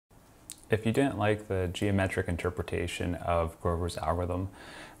If you didn't like the geometric interpretation of Grover's algorithm,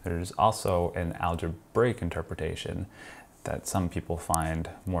 there's also an algebraic interpretation that some people find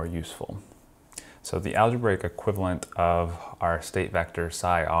more useful. So the algebraic equivalent of our state vector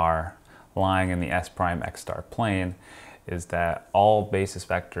psi r lying in the S prime x star plane is that all basis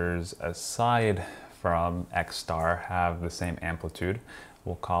vectors aside from x star have the same amplitude.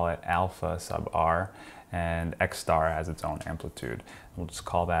 We'll call it alpha sub r, and x star has its own amplitude. We'll just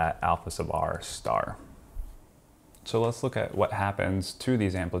call that alpha sub r star. So let's look at what happens to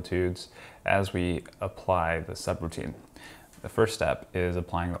these amplitudes as we apply the subroutine. The first step is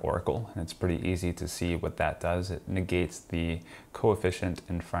applying the oracle, and it's pretty easy to see what that does. It negates the coefficient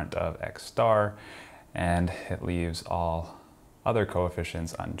in front of x star, and it leaves all other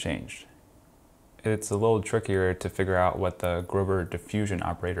coefficients unchanged. It's a little trickier to figure out what the Grover diffusion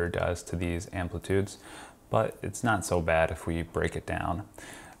operator does to these amplitudes, but it's not so bad if we break it down.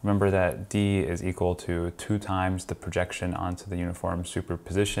 Remember that d is equal to 2 times the projection onto the uniform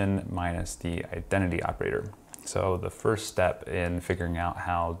superposition minus the identity operator. So the first step in figuring out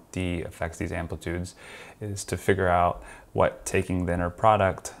how d affects these amplitudes is to figure out what taking the inner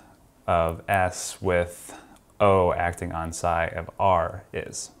product of s with O acting on psi of r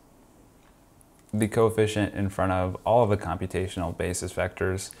is. The coefficient in front of all of the computational basis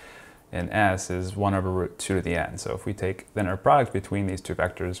vectors in S is 1 over root 2 to the n. So if we take the inner product between these two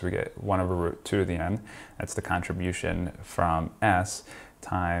vectors, we get 1 over root 2 to the n. That's the contribution from S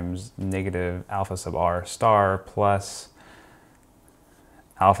times negative alpha sub r star plus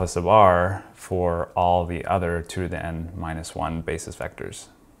alpha sub r for all the other 2 to the n minus 1 basis vectors.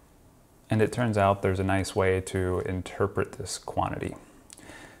 And it turns out there's a nice way to interpret this quantity.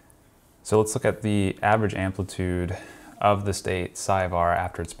 So let's look at the average amplitude of the state psi of r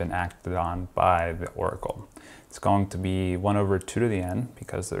after it's been acted on by the oracle. It's going to be 1 over 2 to the n,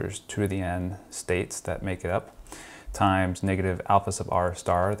 because there's 2 to the n states that make it up, times negative alpha sub r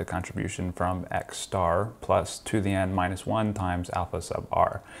star, the contribution from x star, plus 2 to the n minus 1 times alpha sub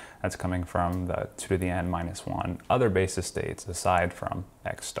r. That's coming from the 2 to the n minus 1 other basis states aside from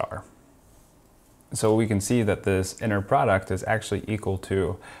x star. So we can see that this inner product is actually equal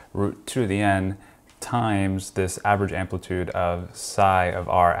to root 2 to the n times this average amplitude of psi of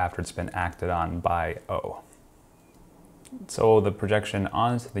r after it's been acted on by O. So the projection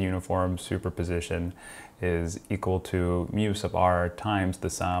onto the uniform superposition is equal to mu sub r times the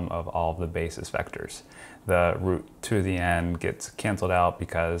sum of all of the basis vectors. The root 2 to the n gets canceled out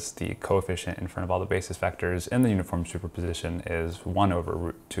because the coefficient in front of all the basis vectors in the uniform superposition is 1 over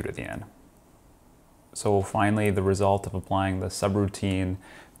root 2 to the n. So finally, the result of applying the subroutine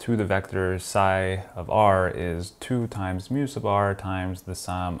to the vector psi of r is 2 times mu sub r times the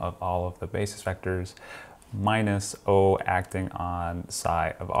sum of all of the basis vectors minus O acting on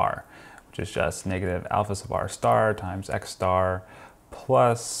psi of r, which is just negative alpha sub r star times x star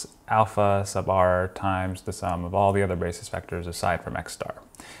plus alpha sub r times the sum of all the other basis vectors aside from x star.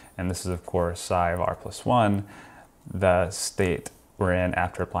 And this is, of course, psi of r plus 1, the state we're in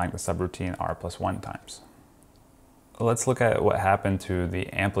after applying the subroutine r plus 1 times. Let's look at what happened to the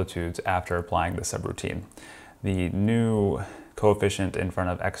amplitudes after applying the subroutine. The new coefficient in front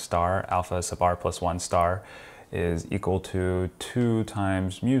of x star, alpha sub r plus 1 star, is equal to 2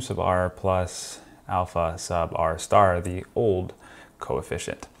 times mu sub r plus alpha sub r star, the old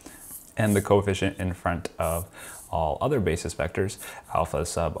coefficient. And the coefficient in front of all other basis vectors, alpha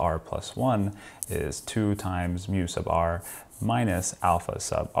sub r plus 1, is 2 times mu sub r minus alpha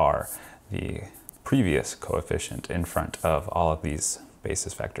sub r, the previous coefficient in front of all of these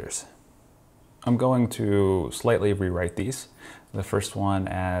basis vectors. I'm going to slightly rewrite these. The first one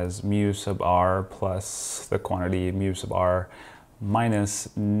as mu sub r plus the quantity mu sub r minus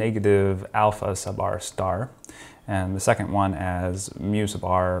negative alpha sub r star, and the second one as mu sub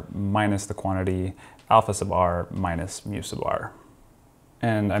r minus the quantity alpha sub r minus mu sub r.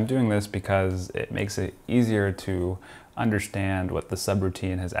 And I'm doing this because it makes it easier to understand what the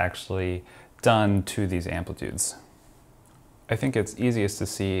subroutine has actually done to these amplitudes. I think it's easiest to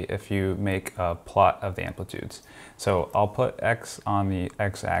see if you make a plot of the amplitudes. So I'll put x on the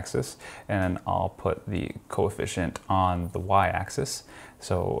x-axis, and I'll put the coefficient on the y-axis.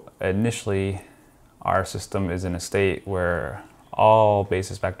 So initially, our system is in a state where all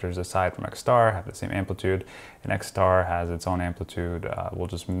basis vectors aside from x star have the same amplitude, and x star has its own amplitude. We'll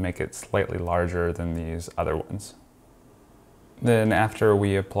just make it slightly larger than these other ones. Then after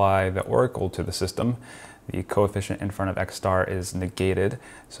we apply the oracle to the system, the coefficient in front of x star is negated.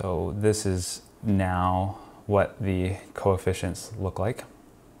 So this is now what the coefficients look like.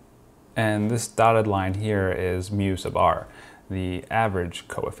 And this dotted line here is mu sub r, the average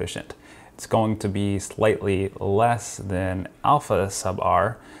coefficient. it's going to be slightly less than alpha sub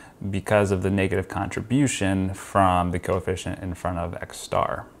r because of the negative contribution from the coefficient in front of x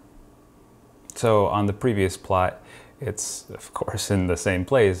star. So on the previous plot, it's of course in the same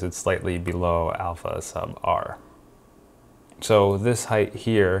place, it's slightly below alpha sub r. So this height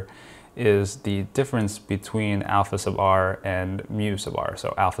here is the difference between alpha sub r and mu sub r,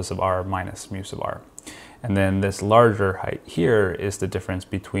 so alpha sub r minus mu sub r. And then this larger height here is the difference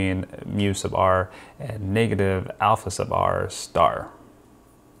between mu sub r and negative alpha sub r star.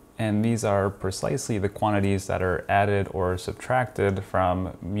 And these are precisely the quantities that are added or subtracted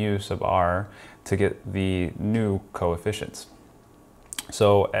from mu sub r to get the new coefficients.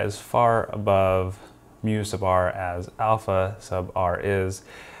 So as far above mu sub r as alpha sub r is,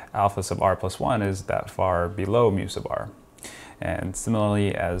 alpha sub r plus 1 is that far below mu sub r. And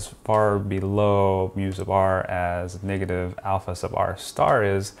similarly, as far below mu sub r as negative alpha sub r star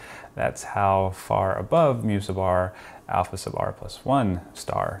is, that's how far above mu sub r alpha sub r plus 1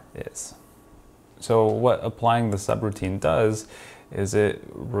 star is. So what applying the subroutine does is it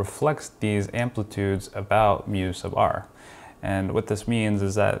reflects these amplitudes about mu sub r. And what this means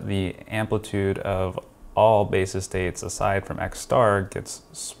is that the amplitude of all basis states aside from x star gets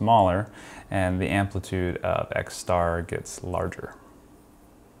smaller, and the amplitude of x star gets larger.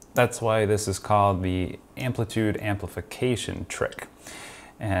 That's why this is called the amplitude amplification trick.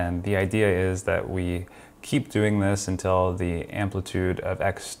 And the idea is that we keep doing this until the amplitude of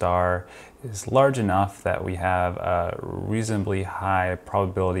x star is large enough that we have a reasonably high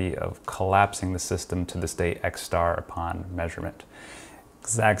probability of collapsing the system to the state x star upon measurement.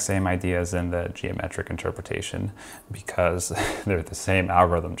 Exact same idea as in the geometric interpretation, because they're the same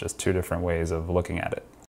algorithm, just two different ways of looking at it.